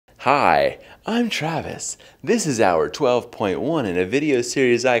Hi, I'm Travis. This is hour 12.1 in a video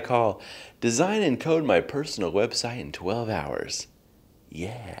series I call Design and Code My Personal Website in 12 Hours.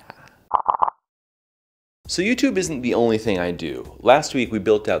 Yeah. So YouTube isn't the only thing I do. Last week we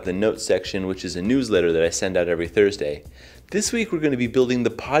built out the notes section, which is a newsletter that I send out every Thursday. This week we're going to be building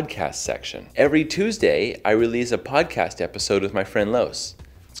the podcast section. Every Tuesday I release a podcast episode with my friend Los.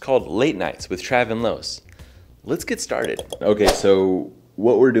 It's called Late Nights with Trav and Los. Let's get started. Okay, so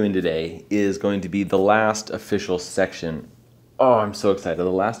what we're doing today is going to be the last official section. Oh, I'm so excited.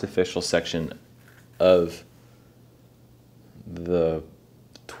 The last official section of the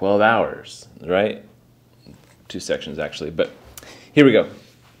 12 hours, right? 2 sections actually, but here we go.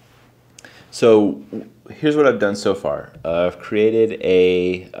 So here's what I've done so far. I've created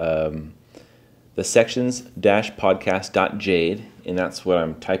the sections-podcast.jade, and that's what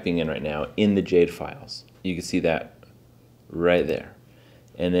I'm typing in right now in the Jade files. You can see that right there.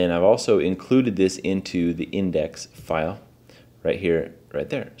 And then I've also included this into the index file right here, right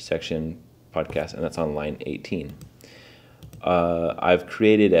there, section podcast, and that's on line 18. I've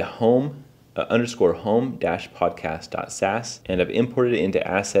created a underscore home dash podcast.sass, and I've imported it into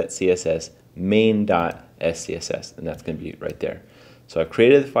asset CSS main.scss, and that's going to be right there. So I've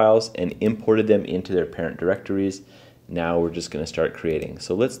created the files and imported them into their parent directories. Now we're just going to start creating.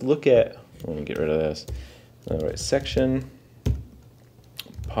 So let's look at, let me get rid of this. All right, section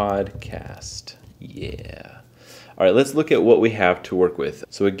podcast. Yeah. All right, let's look at what we have to work with.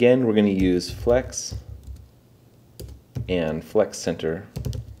 So again, we're going to use flex and flex center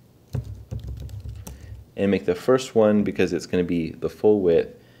and make the first one, because it's going to be the full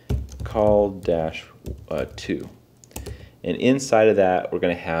width, call-2. And inside of that, we're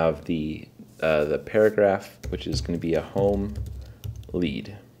going to have the paragraph, which is going to be a home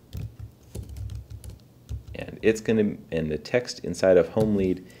lead. And it's going to, and the text inside of home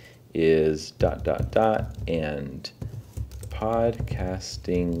lead is ... and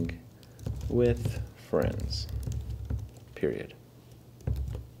podcasting with friends, period.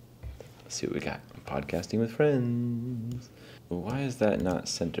 Let's see what we got. Podcasting with friends. Why is that not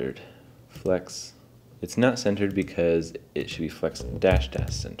centered? Flex. It's not centered because it should be flex dash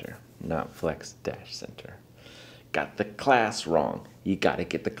center, not flex dash center. Got the class wrong. You got to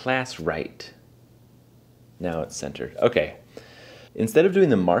get the class right. Now it's centered. Okay. Instead of doing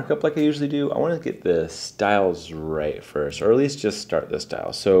the markup like I usually do, I want to get the styles right first, or at least just start the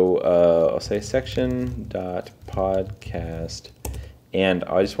style. So I'll say section.podcast, and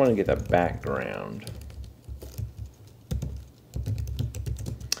I just want to get the background.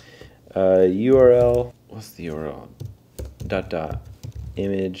 URL, what's the URL?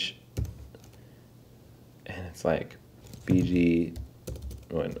 Image, and it's like BG.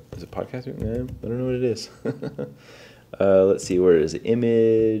 Is it podcasting? I don't know what it is. Let's see, where is it?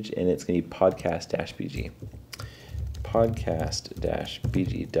 Image, and it's going to be podcast-bg.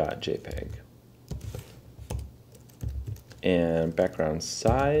 Podcast-bg.jpg. And background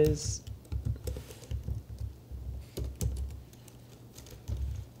size.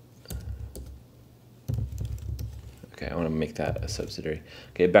 Okay, I want to make that a subsidiary.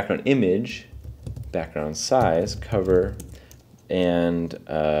 Okay, background image, background size, cover, and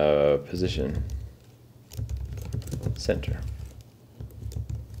position, center.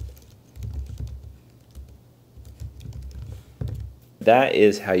 That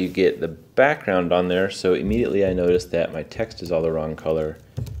is how you get the background on there. So immediately I noticed that my text is all the wrong color,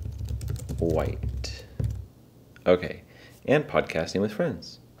 white. Okay, and podcasting with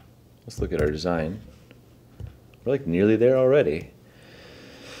friends. Let's look at our design. We're like nearly there already.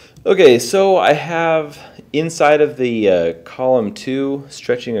 Okay, so I have inside of the column 2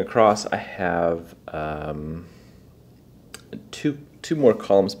 stretching across, I have two more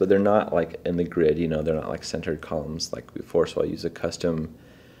columns, but they're not like in the grid, you know, they're not like centered columns like before, so I'll use a custom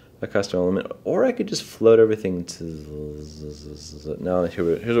element, or I could just float everything to, no,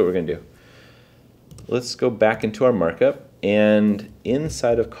 here's what we're gonna do. Let's go back into our markup, and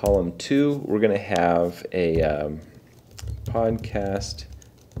inside of column 2, we're gonna have a podcast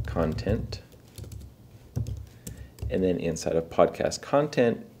content, and then inside of podcast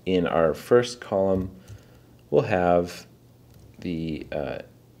content, in our first column, we'll have the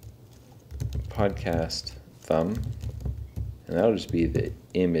podcast thumb, and that'll just be the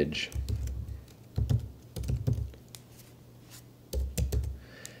image.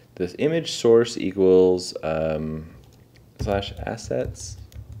 This image source equals slash assets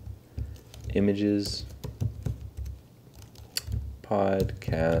images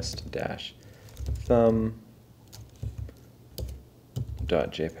podcast dash thumb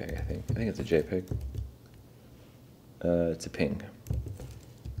 .jpg, I think it's a JPEG. It's a ping.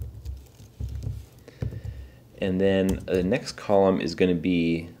 And then the next column is going to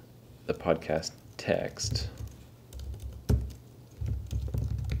be the podcast text,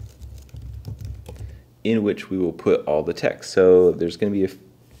 in which we will put all the text. So there's going to be a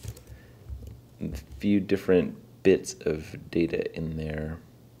few different bits of data in there.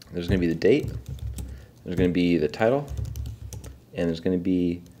 There's going to be the date, there's going to be the title, and there's going to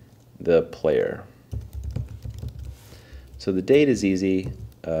be the player. So the date is easy.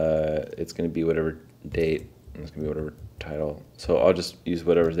 It's going to be whatever date, and it's going to be whatever title. So I'll just use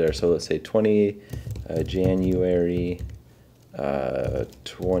whatever's there. So let's say 20 January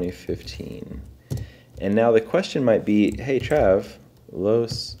 2015. And now the question might be, hey Trav,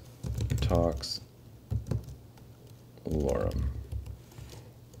 Los Talks Lorem.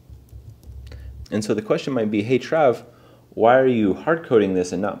 And so the question might be, hey Trav, why are you hard coding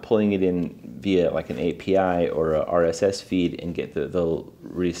this and not pulling it in via like an API or a RSS feed and get the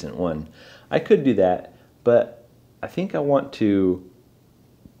recent one? I could do that, but I think I want to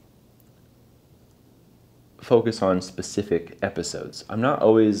focus on specific episodes. I'm not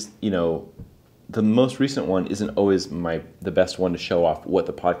always, the most recent one isn't always the best one to show off what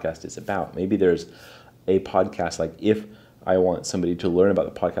the podcast is about. Maybe there's a podcast, like if I want somebody to learn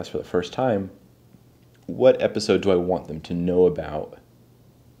about the podcast for the first time, what episode do I want them to know about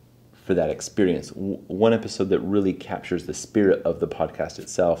for that experience? One episode that really captures the spirit of the podcast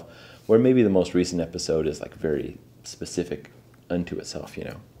itself, where maybe the most recent episode is like very specific unto itself,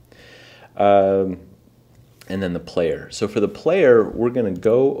 And then the player. So for the player, we're going to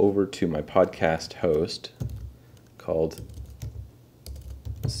go over to my podcast host called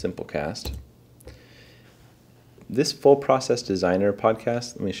Simplecast. This Full Process Designer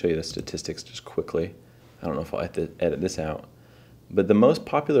podcast, let me show you the statistics just quickly. I don't know if I'll edit this out. But the most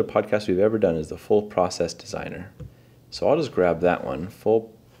popular podcast we've ever done is the Full Process Designer. So I'll just grab that one,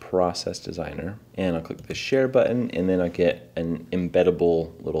 Full Process Designer, and I'll click the share button, and then I'll get an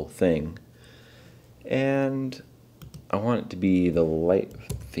embeddable little thing. And I want it to be the light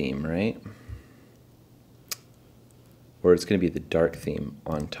theme, right? Or it's going to be the dark theme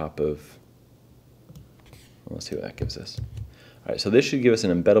on top of, let's see what that gives us. All right, so this should give us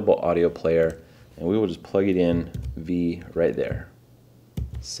an embeddable audio player, and we will just plug it in V right there.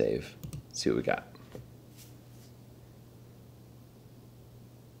 Save. See what we got.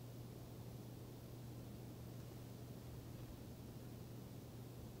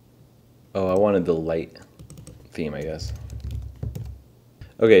 Oh, I wanted the light theme, I guess.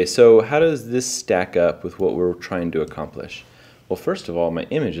 Okay, so how does this stack up with what we're trying to accomplish? Well, first of all, my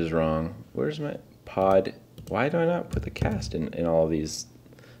image is wrong. Where's my pod? Why do I not put the cast in all of these?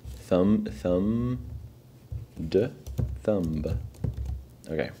 Thumb.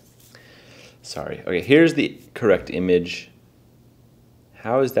 Okay. Sorry. Okay, here's the correct image.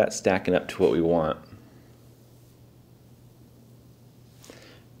 How is that stacking up to what we want?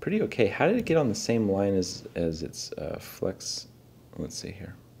 Pretty okay. How did it get on the same line as its flex? Let's see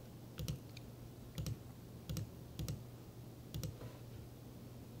here.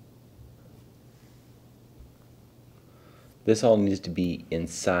 This all needs to be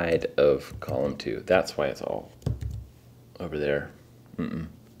inside of column 2. That's why it's all over there.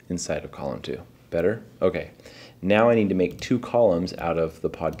 Inside of column 2. Better? Okay. Now I need to make 2 columns out of the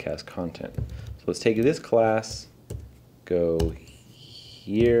podcast content. So let's take this class, go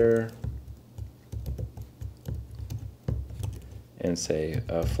here, and say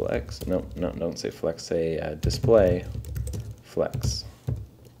flex. No, don't say flex. Say display flex.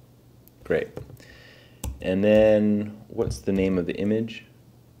 Great. And then what's the name of the image?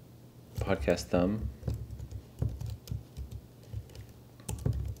 Podcast thumb.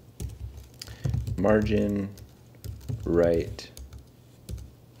 Margin right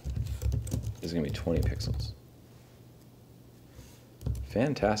is going to be 20 pixels.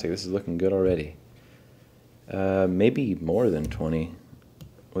 Fantastic. This is looking good already. Maybe more than 20.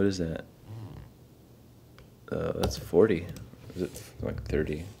 What is that? That's 40. Is it like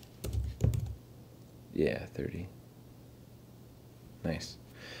 30? Yeah, 30. Nice.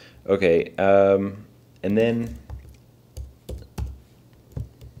 Okay, and then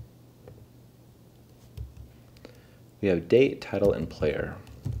we have date, title, and player.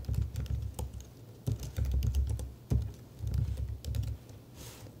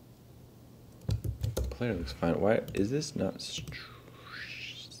 Player looks fine. Why is this not?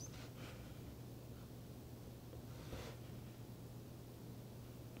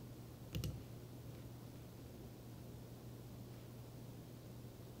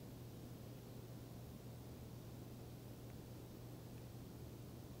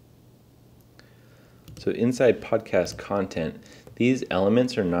 So inside podcast content, these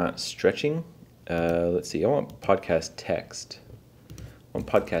elements are not stretching. let's see, I want podcast text. I want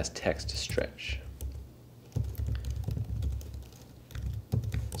podcast text to stretch.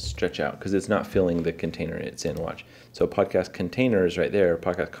 Stretch out, because it's not filling the container it's in, watch. So podcast container is right there,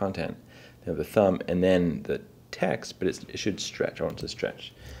 podcast content. They have the thumb and then the text, but it should stretch. I want it to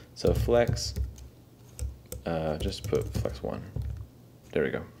stretch. So flex, just put flex 1. There we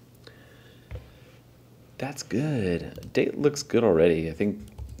go. That's good. Date looks good already. I think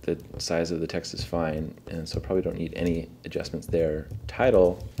the size of the text is fine, and so probably don't need any adjustments there.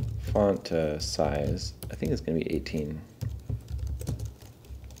 Title, font size, I think it's going to be 18.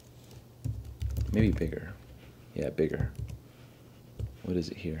 Maybe bigger. Yeah, bigger. What is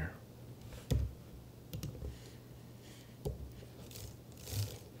it here?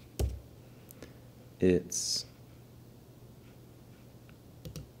 It's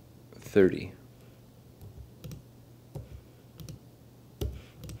 30.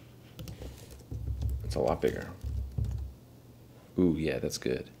 It's a lot bigger. Ooh, yeah, that's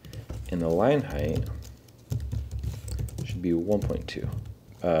good. And the line height should be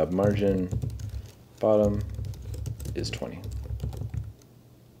 1.2. Margin bottom is 20.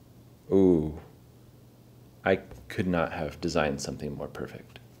 Ooh, I could not have designed something more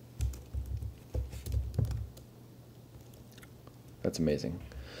perfect. That's amazing.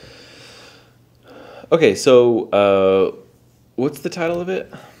 Okay, so what's the title of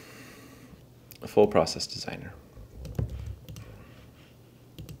it? Full Process Designer.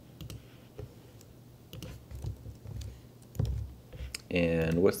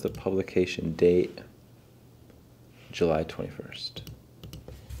 And what's the publication date? July 21st.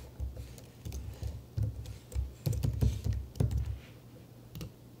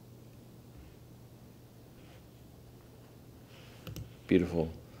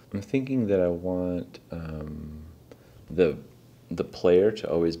 Beautiful. I'm thinking that I want the player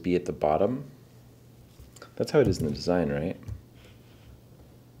to always be at the bottom. That's how it is in the design, right?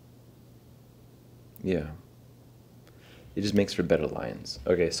 Yeah. It just makes for better lines.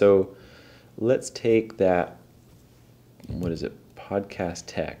 Okay, so let's take that, what is it, podcast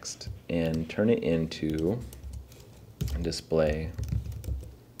text, and turn it into display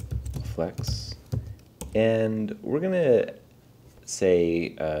flex. And we're going to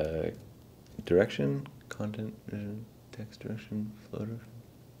say direction, content, text direction, flow direction,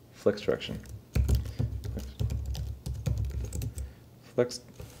 flex direction. Flex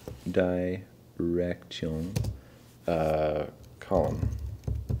direction column.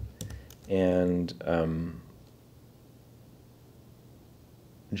 And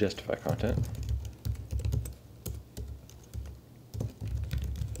justify content.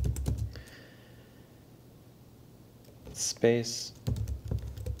 Space.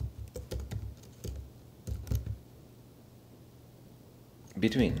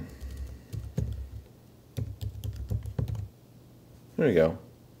 Between. There we go.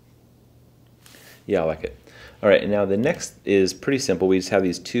 Yeah, I like it. All right, and now the next is pretty simple. We just have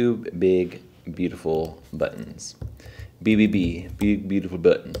these two big, beautiful buttons. BBB, big, beautiful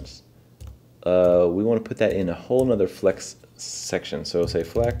buttons. We want to put that in a whole nother flex section. So say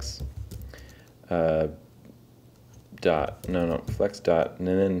flex dot, flex dot, and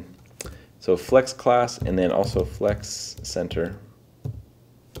then, so flex class, and then also flex center,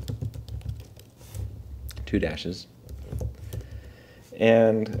 2 dashes,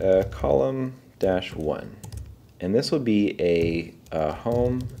 and column dash 1. And this will be a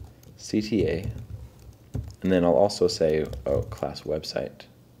home CTA, and then I'll also say, class website,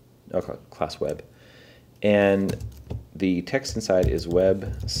 class web, and the text inside is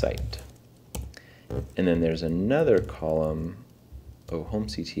website. And then there's another column, home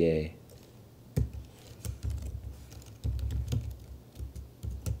CTA.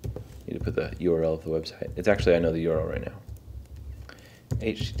 Need to put the URL of the website. It's actually, I know the URL right now.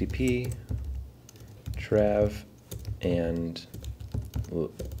 HTTP, trav, and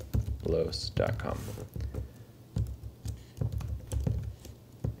los.com.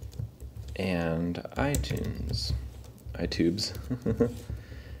 And iTunes.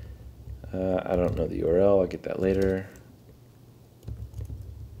 I don't know the URL, I'll get that later.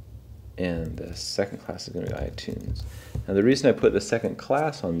 And the second class is going to be iTunes. Now the reason I put the second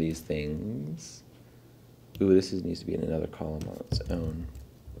class on these things, this needs to be in another column on its own.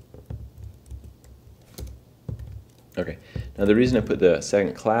 Okay, now the reason I put the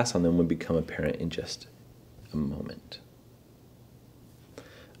second class on them would become apparent in just a moment.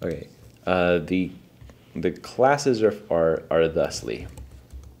 Okay, the classes are thusly: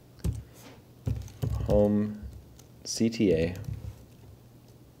 home CTA.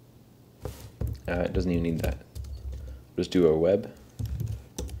 It doesn't even need that. Just do a web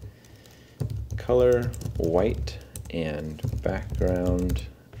color white and background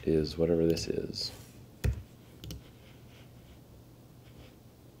is whatever this is.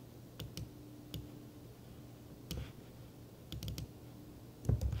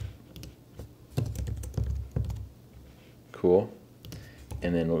 Cool.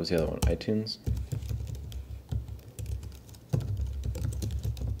 And then what was the other one? iTunes?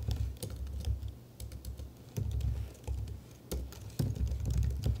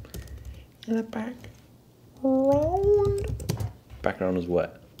 And the background. Background is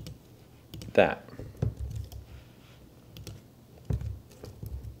what? That.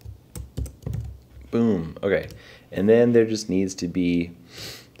 Boom. Okay. And then there just needs to be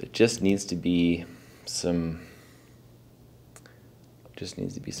some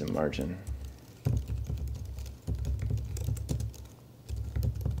margin.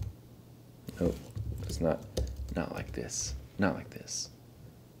 Nope. It's not like this. Not like this.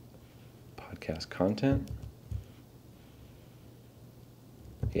 Podcast content.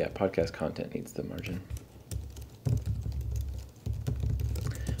 Yeah, podcast content needs the margin.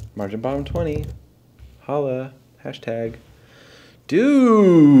 Margin bottom 20. Holla. Hashtag. Dude.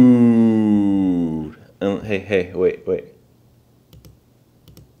 Hey, wait.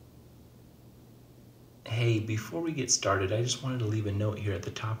 Hey, before we get started, I just wanted to leave a note here at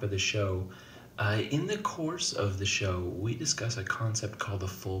the top of the show. In the course of the show, we discuss a concept called the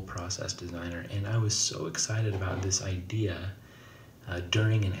full process designer, and I was so excited about this idea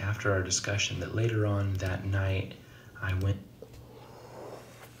during and after our discussion that later on that night I went.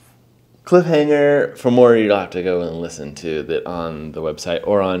 Cliffhanger. For more, you'll have to go and listen to that on the website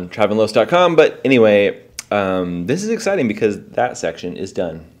or on travelandlos.com. But anyway, this is exciting because that section is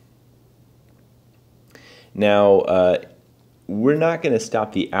done. Now, we're not going to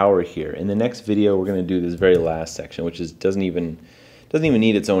stop the hour here. In the next video, we're going to do this very last section, which doesn't even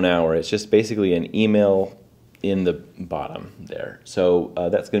need its own hour. It's just basically an email in the bottom there. So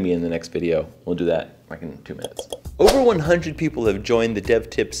that's going to be in the next video. We'll do that like in 2 minutes. Over 100 people have joined the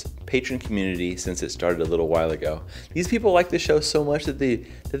DevTips patron community since it started a little while ago. These people like the show so much that they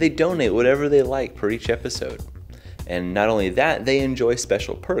donate whatever they like per each episode. And not only that, they enjoy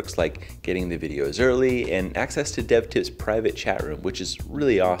special perks like getting the videos early and access to DevTips' private chat room, which is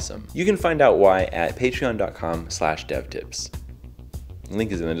really awesome. You can find out why at patreon.com/devtips.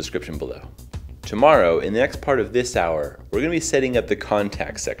 Link is in the description below. Tomorrow, in the next part of this hour, we're going to be setting up the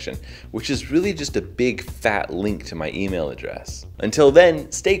contact section, which is really just a big fat link to my email address. Until then,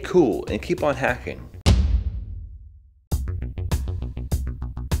 stay cool and keep on hacking.